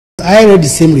I read the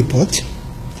same report,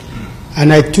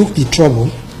 and I took the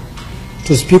trouble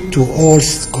to speak to all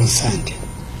concerned,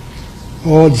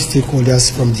 all the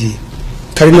stakeholders from the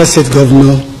Kaduna State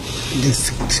Governor,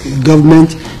 the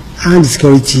government, and the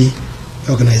security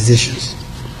organizations.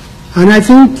 And I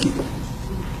think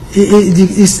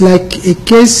it's like a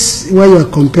case where you are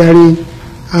comparing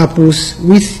apples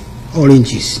with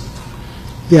oranges.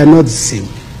 They are not the same.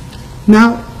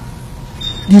 Now,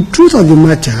 the truth of the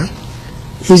matter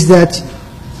is that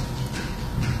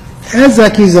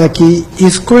El-Zakzaky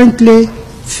is currently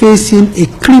facing a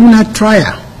criminal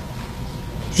trial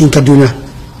in Kaduna,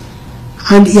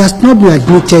 and he has not been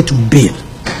admitted to bail.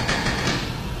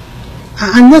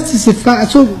 And that is a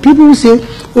fact. So people will say,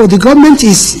 oh, the government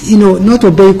is, not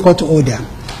obeying court order.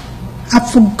 I've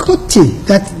forgotten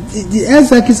that the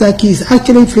El-Zakzaky is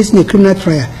actually facing a criminal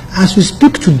trial as we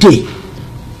speak today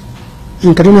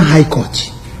in Kaduna High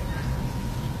Court.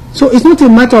 So it's not a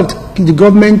matter of the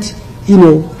government,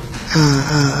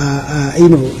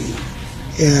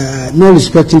 not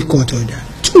respecting court order.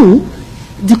 Two,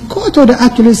 the court order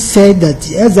actually said that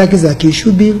El-Zakzaky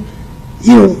should be,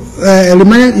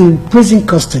 remanded in prison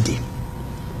custody.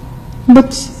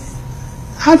 But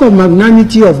out of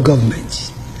magnanimity of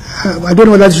government, I don't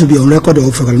know whether it should be on record or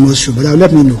off record, I'm not sure, but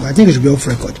let me know. I think it should be off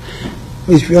record.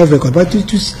 It should be off record. But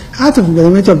out of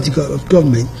magnanimity of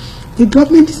government, the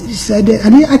government decided,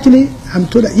 and I'm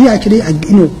told that he actually,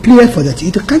 pleaded for that.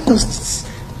 He can't just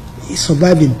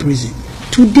survive in prison.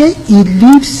 Today, he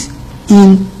lives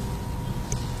in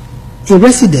a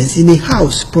residence, in a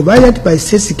house provided by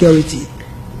state security,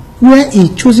 where he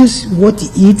chooses what he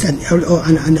eats and all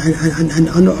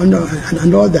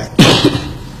that.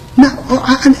 Now,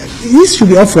 and this should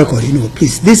be off record,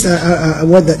 please. This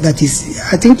what that is.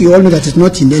 I think you all know that it's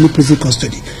not in any prison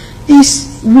custody.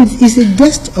 Is a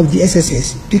guest of the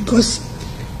SSS because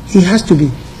he has to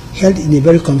be held in a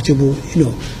very comfortable,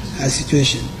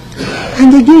 situation.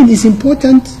 And again, it's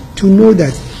important to know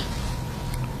that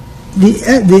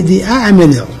the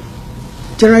IMNL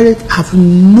generally have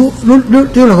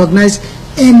don't recognize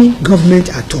any government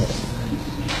at all.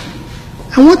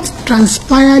 And what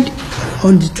transpired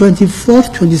on the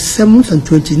 24th, 27th, and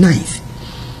 29th,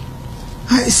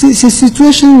 it's a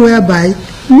situation whereby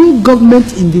no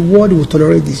government in the world will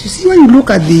tolerate this. You see, when you look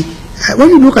at the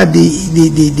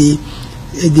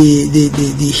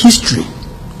history,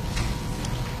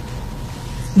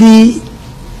 the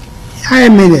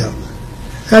IMNL,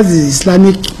 that's the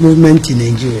Islamic movement in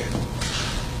Nigeria,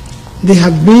 they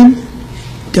have been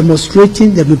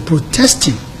demonstrating, they've been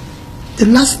protesting the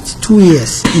last 2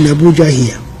 years in Abuja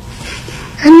here.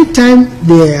 Anytime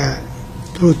they are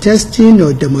protesting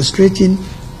or demonstrating,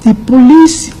 the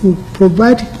police will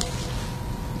provide,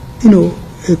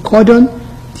 a cordon.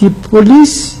 The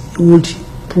police would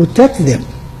protect them.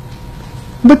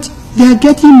 But they are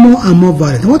getting more and more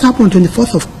violent. What happened on the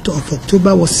 24th of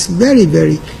October was very,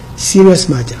 very serious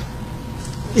matter.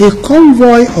 A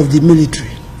convoy of the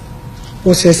military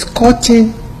was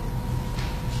escorting,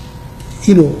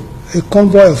 a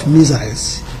convoy of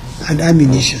missiles and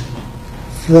ammunition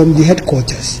from the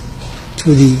headquarters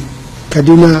to the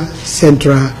Kaduna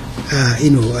Central,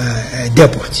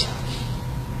 depot.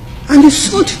 And they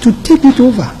sought to take it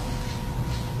over.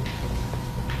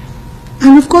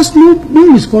 And of course, no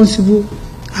responsible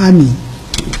army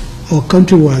or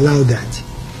country will allow that.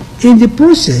 In the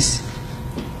process,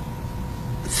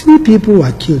 3 people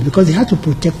were killed because they had to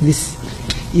protect this,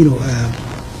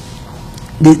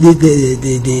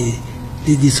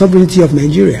 the sovereignty of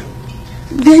Nigeria.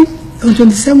 Then on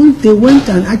 27th, they went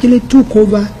and actually took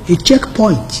over a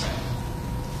checkpoint,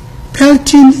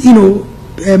 pelting,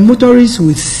 motorists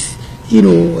with,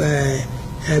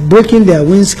 breaking their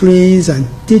windscreens, and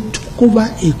they took over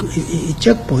a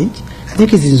checkpoint. I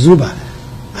think it's in Zuba.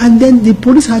 And then the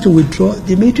police had to withdraw,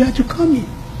 the military had to come in.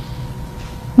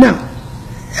 Now,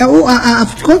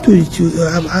 I've got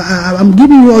I'm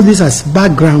giving you all this as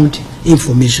background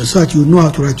information so that you know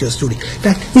how to write your story.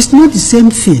 That it's not the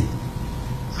same thing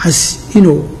as,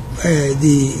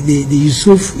 the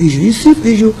Yusuf issue. Yusuf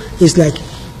issue is like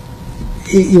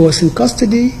he was in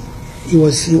custody, he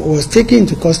was taken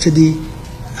into custody,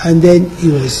 and then he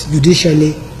was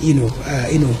judicially,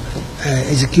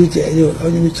 executed,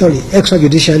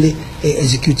 extrajudicially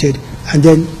executed, and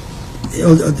then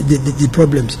the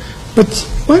problems. But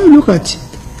when you look at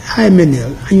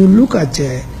IMNL and you look at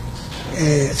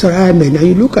IMN and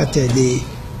you look at the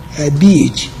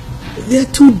BH, they are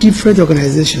 2 different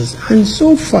organizations. And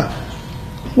so far,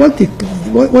 what the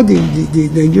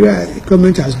Nigeria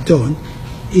government has done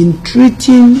in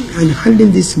treating and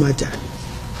handling this matter,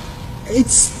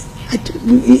 it's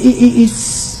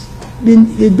been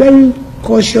a very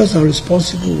cautious and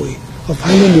responsible way of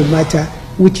handling the matter,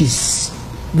 which is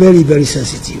very, very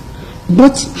sensitive.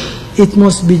 But it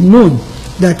must be known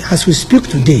that as we speak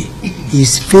today, he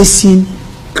is facing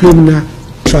criminal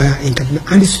trial in Kaduna,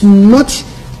 and it's not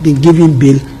been given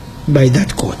bail by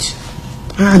that court.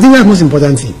 And I think that's the most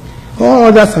important thing. All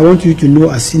others I want you to know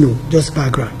as, just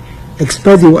background,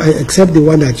 except the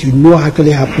one that you know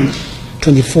actually happened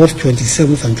 24th,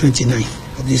 27th, and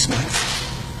 29th of this month.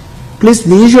 Please,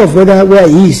 the issue of where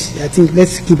he is, I think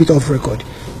let's keep it off record.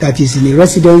 That is in a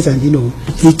residence and,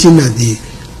 eating at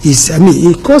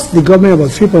it costs the government about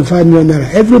 3.5 million naira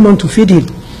every month to feed him.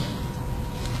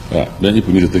 Then you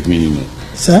need to take me in.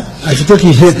 Sir, I should take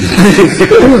you here.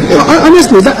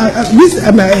 Honestly,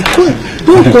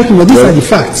 don't quote me, these are the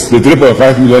facts. The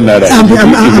 3.5 million naira. I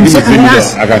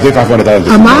can take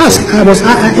 500,000.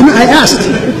 I asked.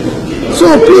 So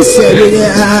please,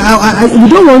 we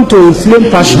don't want to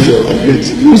inflame passion.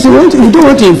 We don't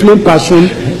want to inflame passion.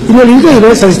 It's a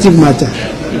very sensitive matter.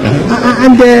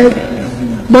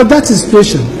 But that's the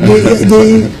situation.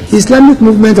 The Islamic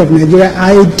movement of Nigeria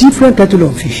are a different kettle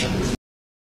of fish.